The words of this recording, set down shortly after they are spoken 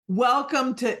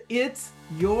Welcome to It's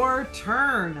Your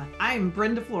Turn. I'm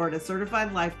Brenda Florida,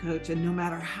 certified life coach, and no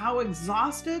matter how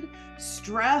exhausted,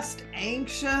 stressed,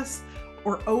 anxious,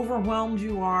 or overwhelmed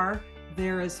you are,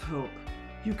 there is hope.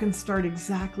 You can start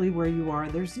exactly where you are.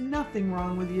 There's nothing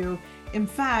wrong with you. In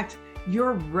fact,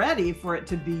 you're ready for it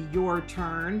to be your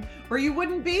turn, or you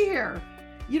wouldn't be here.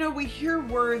 You know, we hear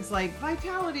words like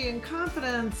vitality and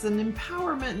confidence and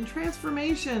empowerment and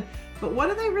transformation, but what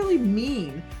do they really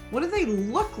mean? What do they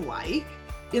look like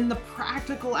in the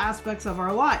practical aspects of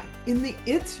our life? In the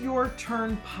It's Your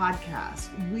Turn podcast,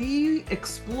 we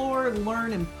explore,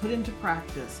 learn, and put into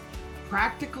practice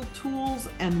practical tools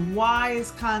and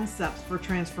wise concepts for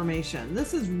transformation.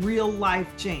 This is real life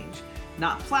change,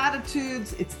 not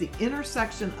platitudes. It's the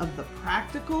intersection of the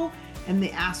practical and the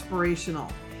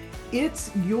aspirational.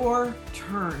 It's your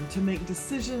turn to make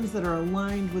decisions that are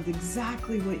aligned with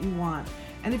exactly what you want.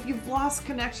 And if you've lost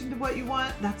connection to what you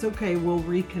want, that's okay. We'll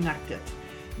reconnect it.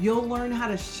 You'll learn how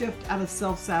to shift out of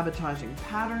self-sabotaging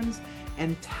patterns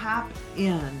and tap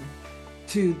in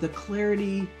to the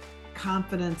clarity,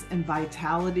 confidence, and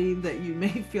vitality that you may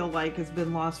feel like has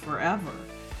been lost forever.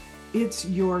 It's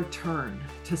your turn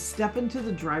to step into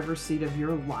the driver's seat of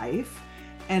your life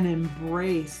and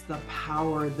embrace the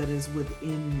power that is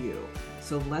within you.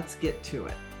 So let's get to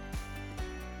it.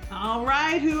 All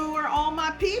right, who are all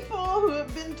my people who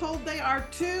have been told they are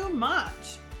too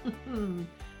much?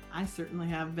 I certainly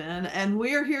have been. And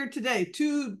we're here today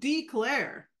to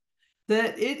declare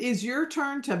that it is your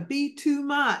turn to be too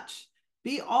much.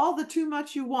 Be all the too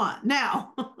much you want.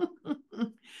 Now,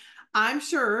 I'm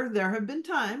sure there have been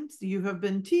times you have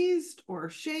been teased or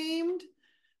shamed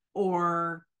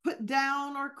or put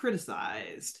down or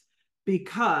criticized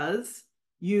because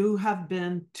you have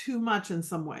been too much in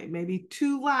some way, maybe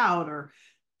too loud or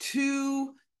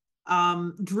too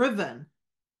driven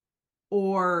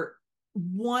or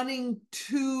wanting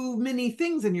too many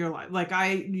things in your life. Like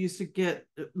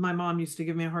my mom used to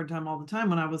give me a hard time all the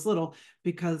time when I was little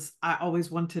because I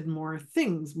always wanted more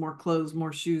things, more clothes,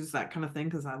 more shoes, that kind of thing,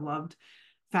 because I loved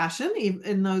fashion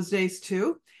in those days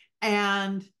too.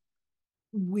 And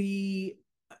we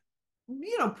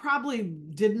probably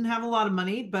didn't have a lot of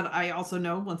money, but I also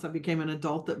know once I became an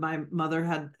adult that my mother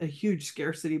had a huge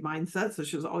scarcity mindset. So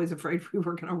she was always afraid we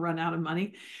were going to run out of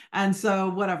money. And so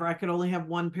whatever, I could only have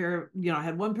one pair, I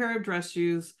had one pair of dress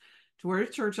shoes to wear to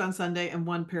church on Sunday and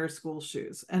one pair of school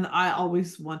shoes. And I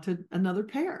always wanted another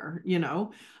pair,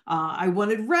 I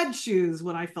wanted red shoes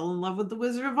when I fell in love with the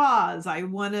Wizard of Oz. I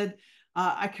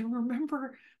can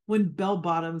remember when bell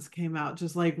bottoms came out,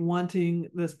 just like wanting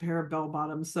this pair of bell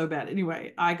bottoms so bad.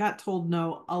 Anyway, I got told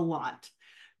no a lot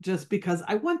just because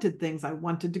I wanted things. I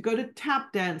wanted to go to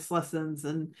tap dance lessons,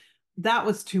 and that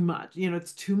was too much.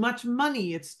 It's too much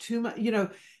money. It's too much,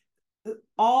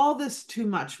 all this too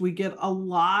much. We get a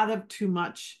lot of too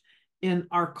much in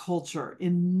our culture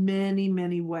in many,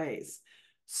 many ways.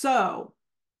 So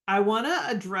I want to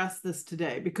address this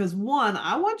today because one,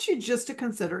 I want you just to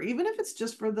consider, even if it's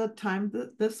just for the time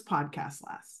that this podcast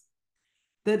lasts,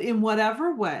 that in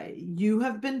whatever way you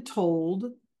have been told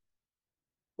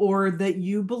or that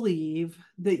you believe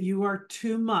that you are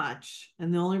too much,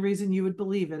 and the only reason you would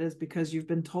believe it is because you've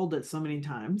been told it so many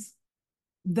times,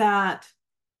 that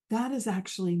is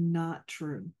actually not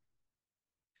true.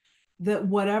 That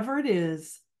whatever it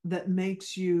is that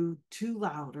makes you too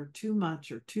loud or too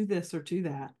much or too this or too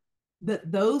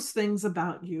that those things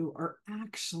about you are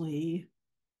actually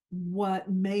what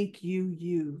make you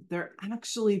you. They're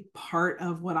actually part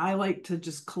of what I like to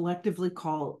just collectively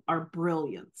call our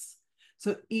brilliance.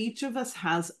 So each of us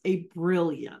has a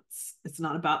brilliance. It's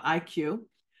not about IQ,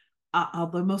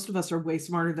 although most of us are way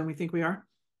smarter than we think we are.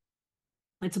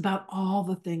 It's about all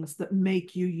the things that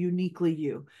make you uniquely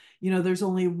you. There's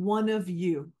only one of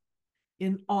you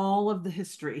in all of the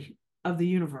history of the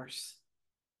universe.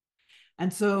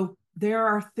 And so there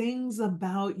are things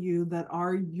about you that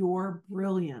are your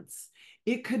brilliance.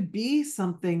 It could be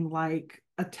something like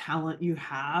a talent you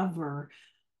have or,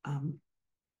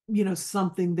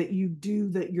 something that you do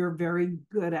that you're very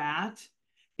good at.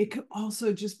 It could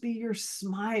also just be your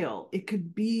smile. It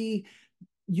could be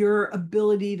your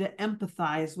ability to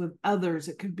empathize with others.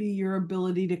 It could be your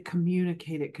ability to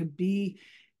communicate. It could be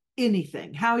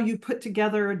anything, how you put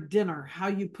together a dinner, how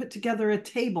you put together a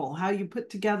table, how you put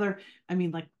together,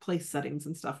 like place settings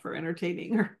and stuff for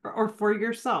entertaining or for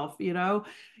yourself,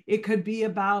 it could be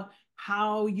about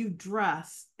how you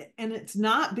dress. And it's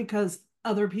not because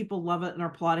other people love it and are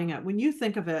plotting it. When you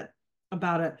think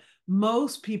about it,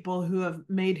 most people who have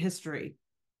made history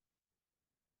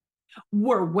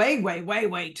were way, way, way,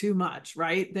 way too much,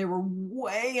 right? They were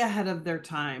way ahead of their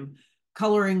time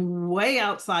coloring way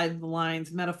outside the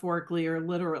lines, metaphorically or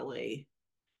literally.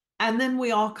 And then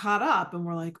we all caught up and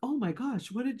we're like, oh my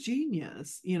gosh, what a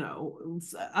genius.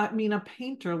 I mean, a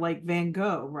painter like Van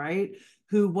Gogh, right?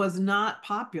 Who was not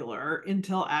popular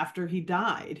until after he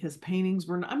died. His paintings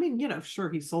were, I mean, sure,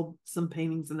 he sold some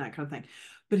paintings and that kind of thing.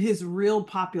 But his real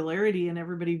popularity and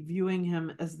everybody viewing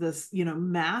him as this,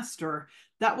 master,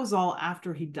 that was all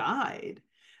after he died.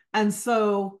 And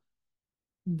so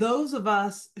those of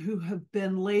us who have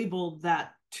been labeled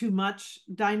that too much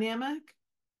dynamic,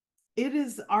 it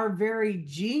is our very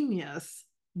genius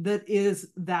that is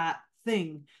that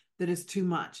thing that is too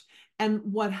much. And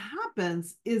what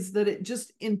happens is that it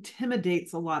just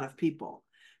intimidates a lot of people.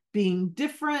 Being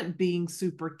different, being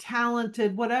super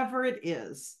talented, whatever it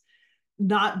is,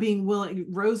 not being willing.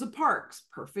 Rosa Parks,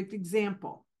 perfect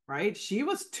example, right? She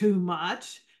was too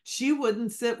much. She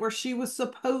wouldn't sit where she was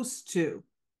supposed to,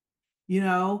 you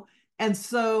know? And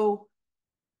so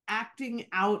acting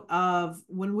out of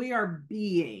when we are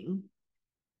being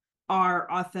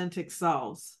our authentic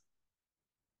selves,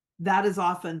 that is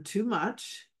often too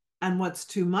much. And what's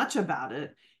too much about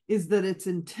it is that it's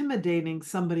intimidating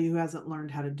somebody who hasn't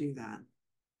learned how to do that.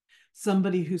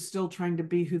 Somebody who's still trying to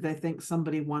be who they think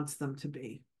somebody wants them to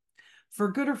be,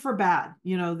 for good or for bad.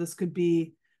 This could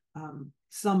be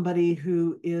somebody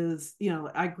who is,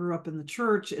 I grew up in the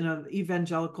church in an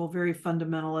evangelical, very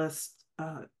fundamentalist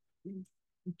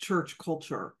church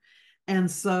culture. And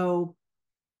so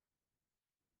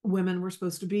women were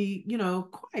supposed to be,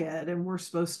 quiet, and we're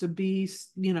supposed to be,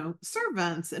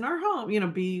 servants in our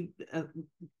home, be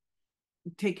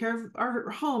take care of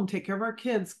our home, take care of our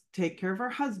kids, take care of our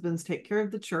husbands, take care of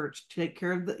the church, take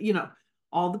care of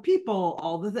all the people,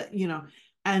 all the.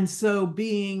 And so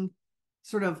being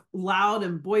sort of loud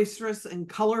and boisterous and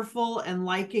colorful and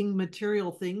liking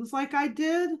material things like I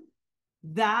did,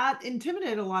 that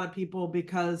intimidated a lot of people,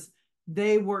 because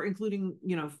they were, including,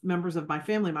 members of my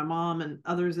family, my mom and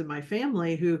others in my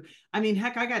family, who, I mean,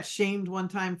 heck, I got shamed one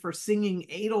time for singing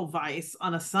Edelweiss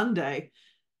on a Sunday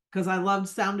because I loved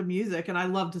Sound of Music and I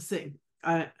love to sing.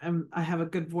 I have a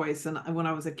good voice. And when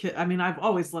I was a kid, I mean, I've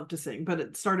always loved to sing, but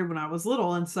it started when I was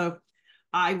little. And so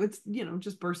I would,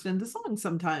 just burst into song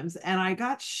sometimes. And I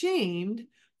got shamed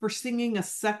for singing a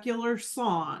secular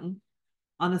song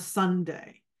on a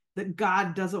Sunday, that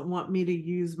God doesn't want me to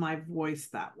use my voice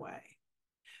that way.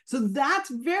 So that's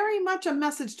very much a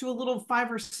message to a little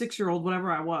 5 or 6-year-old,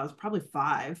 whatever I was, probably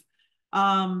 5,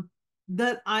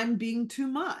 that I'm being too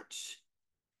much.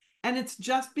 And it's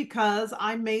just because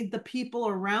I made the people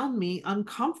around me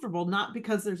uncomfortable, not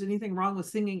because there's anything wrong with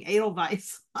singing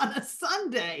Edelweiss on a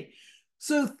Sunday.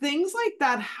 So things like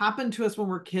that happen to us when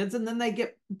we're kids, and then they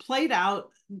get played out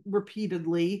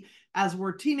repeatedly as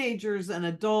we're teenagers and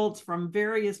adults from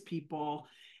various people.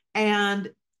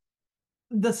 And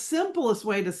the simplest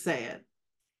way to say it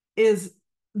is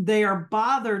they are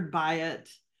bothered by it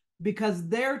because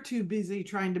they're too busy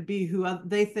trying to be who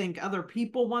they think other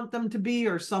people want them to be,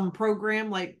 or some program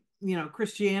like,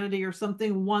 Christianity or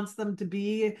something wants them to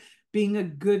be, being a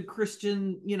good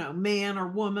Christian, man or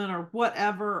woman or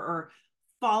whatever, or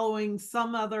following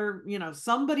some other,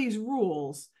 somebody's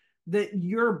rules that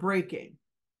you're breaking.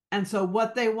 And so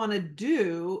what they want to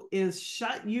do is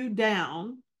shut you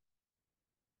down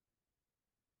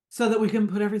so that we can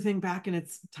put everything back in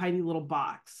its tidy little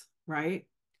box, right?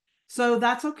 So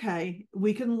that's okay.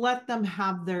 We can let them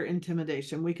have their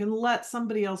intimidation. We can let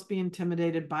somebody else be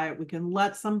intimidated by it. We can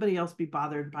let somebody else be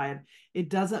bothered by it. It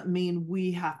doesn't mean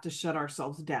we have to shut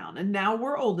ourselves down. And now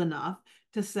we're old enough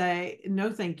to say,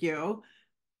 no, thank you,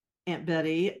 Aunt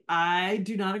Betty. I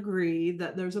do not agree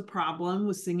that there's a problem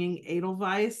with singing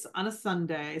Edelweiss on a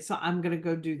Sunday. So I'm going to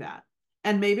go do that.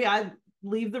 And maybe I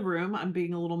leave the room. I'm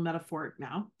being a little metaphoric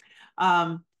now.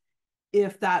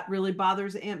 If that really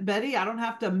bothers Aunt Betty, I don't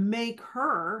have to make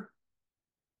her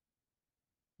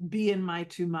be in my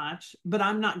too much, but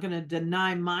I'm not going to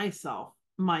deny myself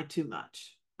my too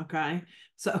much. Okay.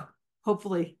 So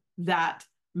hopefully that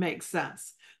makes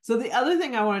sense. So the other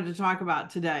thing I wanted to talk about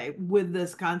today, with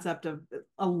this concept of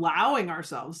allowing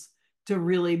ourselves to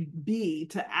really be,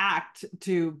 to act,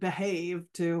 to behave,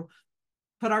 to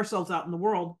put ourselves out in the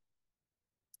world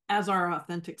as our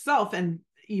authentic self, and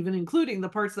even including the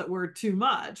parts that were too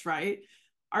much, right,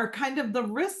 are kind of the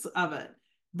risks of it.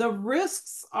 The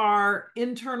risks are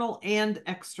internal and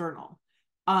external.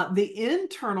 The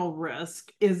internal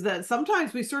risk is that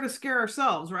sometimes we sort of scare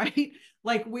ourselves, right?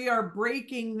 Like we are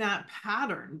breaking that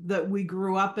pattern that we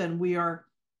grew up in. We are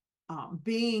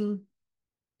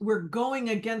we're going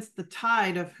against the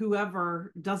tide of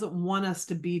whoever doesn't want us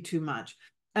to be too much.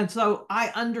 And so I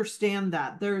understand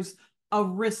that there's a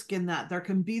risk in that. There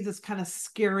can be this kind of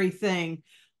scary thing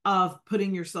of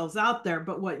putting yourselves out there.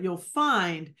 But what you'll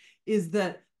find is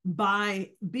that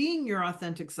by being your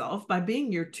authentic self, by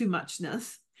being your too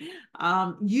muchness,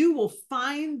 you will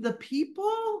find the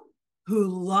people who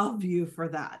love you for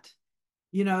that.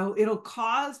 You know, it'll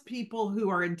cause people who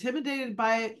are intimidated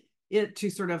by it to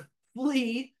sort of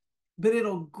flee, but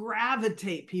it'll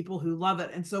gravitate people who love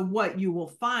it. And so what you will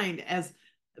find, as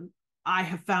I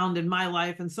have found in my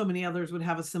life, and so many others would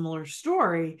have a similar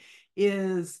story,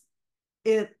 is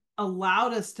it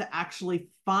allowed us to actually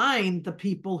find the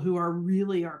people who are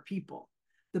really our people,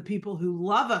 the people who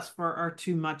love us for our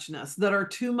too muchness, that are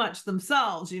too much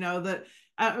themselves, you know, that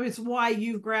it's why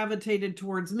you've gravitated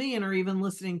towards me and are even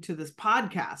listening to this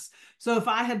podcast. So if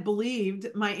I had believed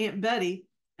my Aunt Betty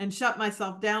and shut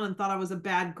myself down and thought I was a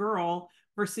bad girl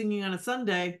for singing on a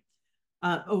Sunday,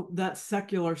 that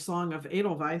secular song of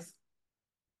Edelweiss,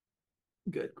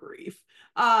 good grief,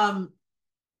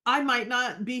 I might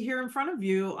not be here in front of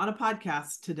you on a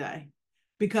podcast today,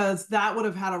 because that would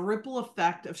have had a ripple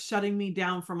effect of shutting me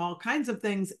down from all kinds of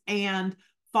things and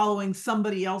following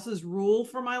somebody else's rule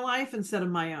for my life instead of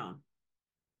my own.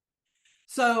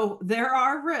 So there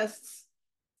are risks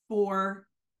for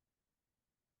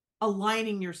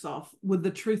aligning yourself with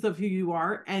the truth of who you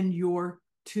are and your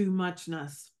too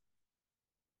muchness.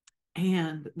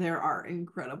 And there are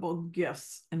incredible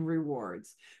gifts and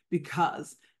rewards,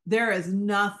 because there is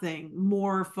nothing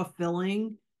more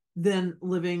fulfilling than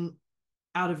living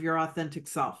out of your authentic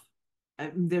self.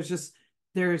 There's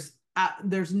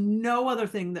no other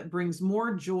thing that brings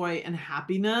more joy and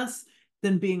happiness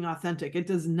than being authentic. It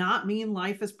does not mean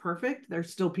life is perfect.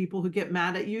 There's still people who get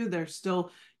mad at you. There's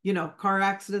still, you know, car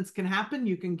accidents can happen.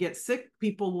 You can get sick.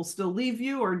 People will still leave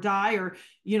you or die, or,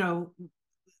 you know,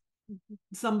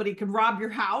 somebody can rob your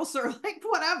house or like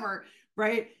whatever,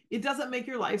 right? It doesn't make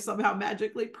your life somehow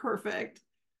magically perfect,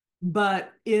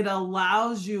 but it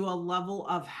allows you a level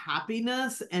of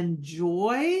happiness and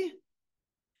joy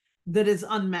that is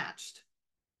unmatched,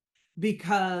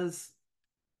 because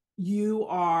you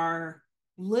are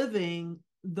living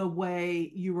the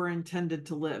way you were intended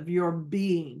to live. You're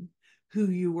being who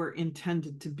you were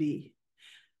intended to be.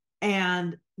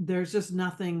 And there's just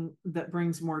nothing that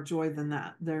brings more joy than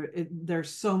that.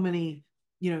 There's so many,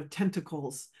 you know,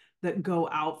 tentacles that go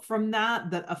out from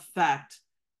that affect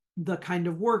the kind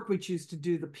of work we choose to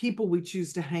do, the people we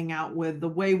choose to hang out with, the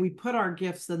way we put our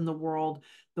gifts in the world,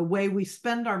 the way we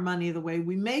spend our money, the way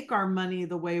we make our money,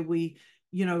 the way we,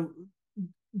 you know,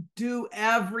 do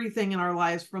everything in our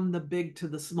lives from the big to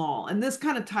the small. And this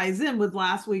kind of ties in with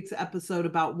last week's episode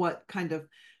about what kind of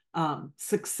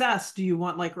success do you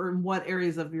want, like, or in what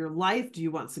areas of your life do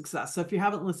you want success? So if you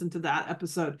haven't listened to that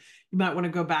episode, you might want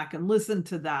to go back and listen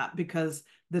to that, because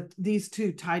these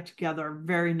two tie together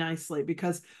very nicely,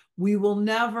 because we will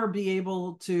never be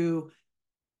able to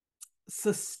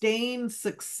sustain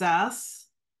success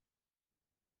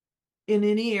in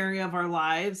any area of our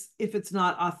lives if it's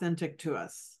not authentic to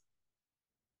us.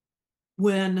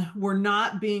 When we're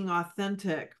not being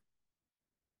authentic,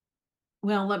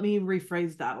 well, let me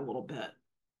rephrase that a little bit.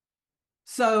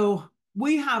 So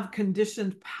we have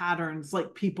conditioned patterns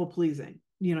like people pleasing,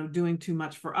 you know, doing too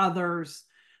much for others,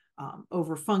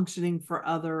 over functioning for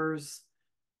others,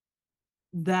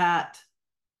 that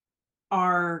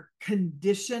are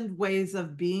conditioned ways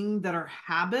of being, that are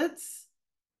habits,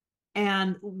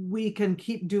 and we can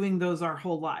keep doing those our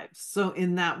whole lives. So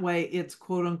in that way, it's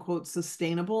quote unquote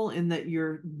sustainable in that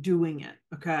you're doing it.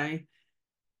 Okay.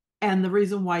 And the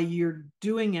reason why you're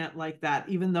doing it like that,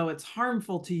 even though it's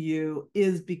harmful to you,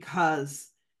 is because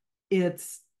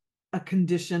it's a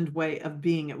conditioned way of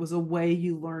being. It was a way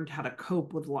you learned how to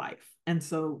cope with life. And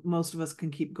so most of us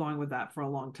can keep going with that for a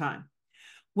long time.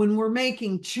 When we're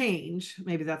making change,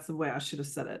 maybe that's the way I should have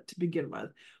said it to begin with.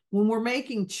 When we're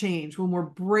making change, when we're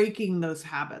breaking those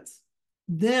habits,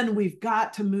 then we've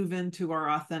got to move into our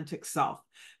authentic self,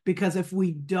 because if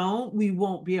we don't, we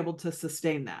won't be able to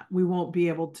sustain that. We won't be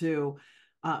able to,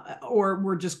 or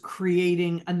we're just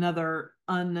creating another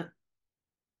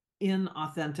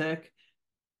inauthentic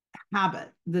habit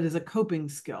that is a coping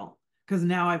skill, because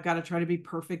now I've got to try to be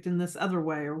perfect in this other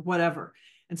way or whatever.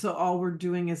 And so all we're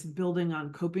doing is building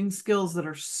on coping skills that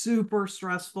are super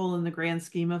stressful in the grand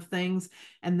scheme of things.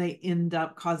 And they end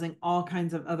up causing all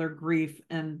kinds of other grief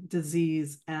and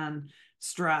disease and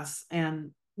stress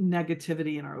and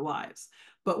negativity in our lives.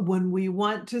 But when we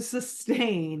want to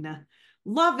sustain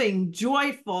loving,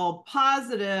 joyful,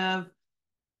 positive,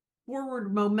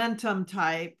 forward momentum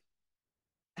type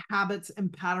habits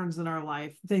and patterns in our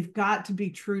life, they've got to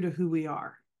be true to who we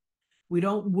are. We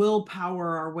don't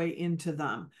willpower our way into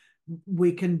them.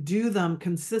 we can do them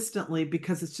consistently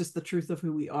because it's just the truth of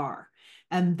who we are.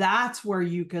 And that's where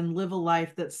you can live a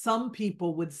life that some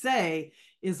people would say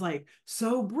is like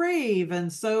so brave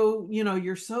and so,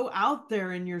 you're so out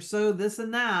there and you're so this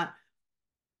and that.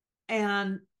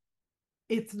 And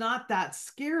it's not that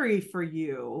scary for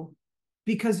you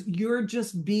because you're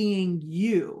just being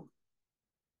you.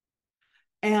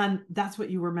 And that's what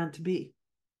you were meant to be.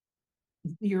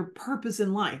 Your purpose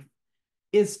in life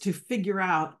is to figure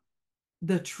out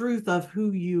the truth of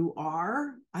who you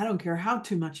are. I don't care how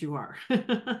too much you are.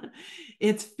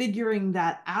 It's figuring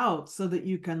that out so that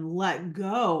you can let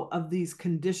go of these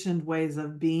conditioned ways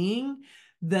of being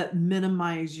that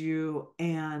minimize you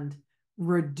and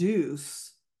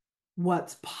reduce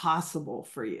what's possible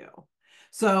for you.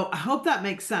 So I hope that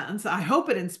makes sense. I hope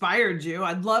it inspired you.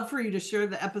 I'd love for you to share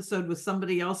the episode with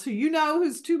somebody else who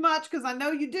who's too much, because I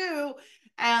know you do.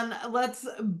 And let's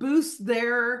boost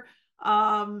their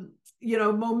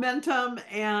momentum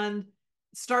and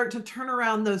start to turn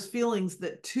around those feelings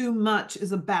that too much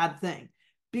is a bad thing.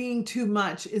 Being too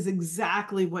much is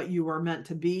exactly what you are meant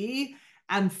to be.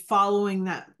 And following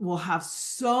that will have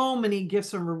so many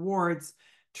gifts and rewards.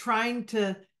 Trying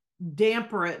to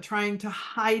damper it, trying to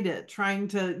hide it, trying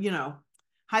to,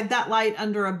 hide that light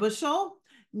under a bushel.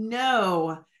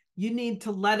 No, you need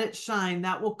to let it shine.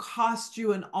 That will cost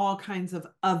you in all kinds of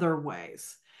other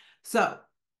ways. So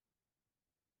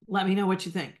let me know what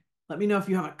you think. Let me know if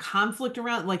you have a conflict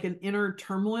around, like an inner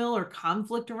turmoil or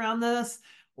conflict around this,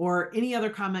 or any other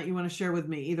comment you want to share with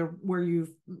me, either where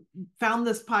you've found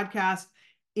this podcast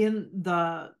in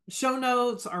the show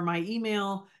notes or my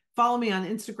email. Follow me on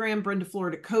Instagram, Brenda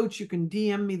Florida Coach. You can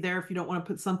DM me there if you don't want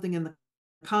to put something in the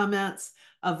comments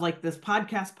of like this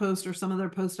podcast post or some other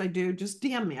post I do. Just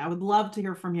DM me. I would love to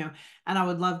hear from you. And I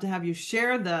would love to have you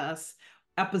share this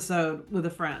episode with a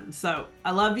friend. So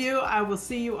I love you. I will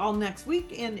see you all next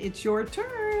week, and it's your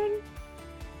turn.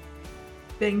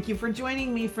 Thank you for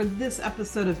joining me for this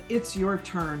episode of It's Your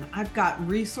Turn. I've got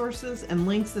resources and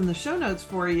links in the show notes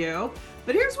for you.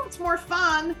 But here's what's more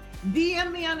fun.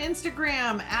 DM me on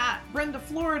Instagram at Brenda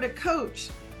Florida Coach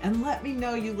and let me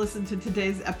know you listened to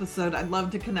today's episode. I'd love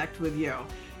to connect with you.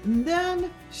 And then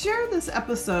share this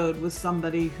episode with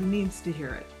somebody who needs to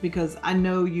hear it, because I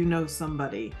know you know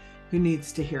somebody who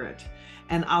needs to hear it.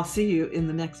 And I'll see you in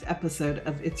the next episode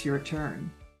of It's Your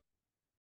Turn.